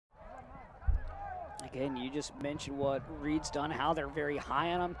Again, you just mentioned what Reed's done, how they're very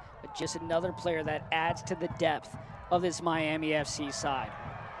high on him, but just another player that adds to the depth of this Miami FC side.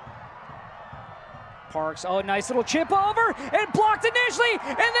 Parks, oh, nice little chip over, and blocked initially,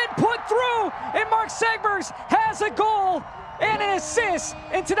 and then put through, and Mark Segbers has a goal and an assist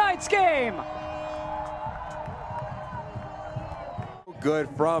in tonight's game. Good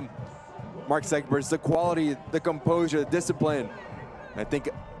from Mark Segbers, the quality, the composure, the discipline. I think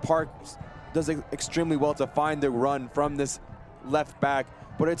Parks does extremely well to find the run from this left back,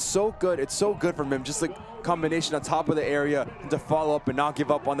 but it's so good from him, just the combination on top of the area and to follow up and not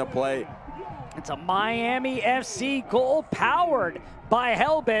give up on the play. It's a Miami FC goal powered by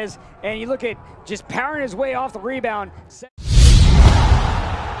Segbers, and you look at just powering his way off the rebound.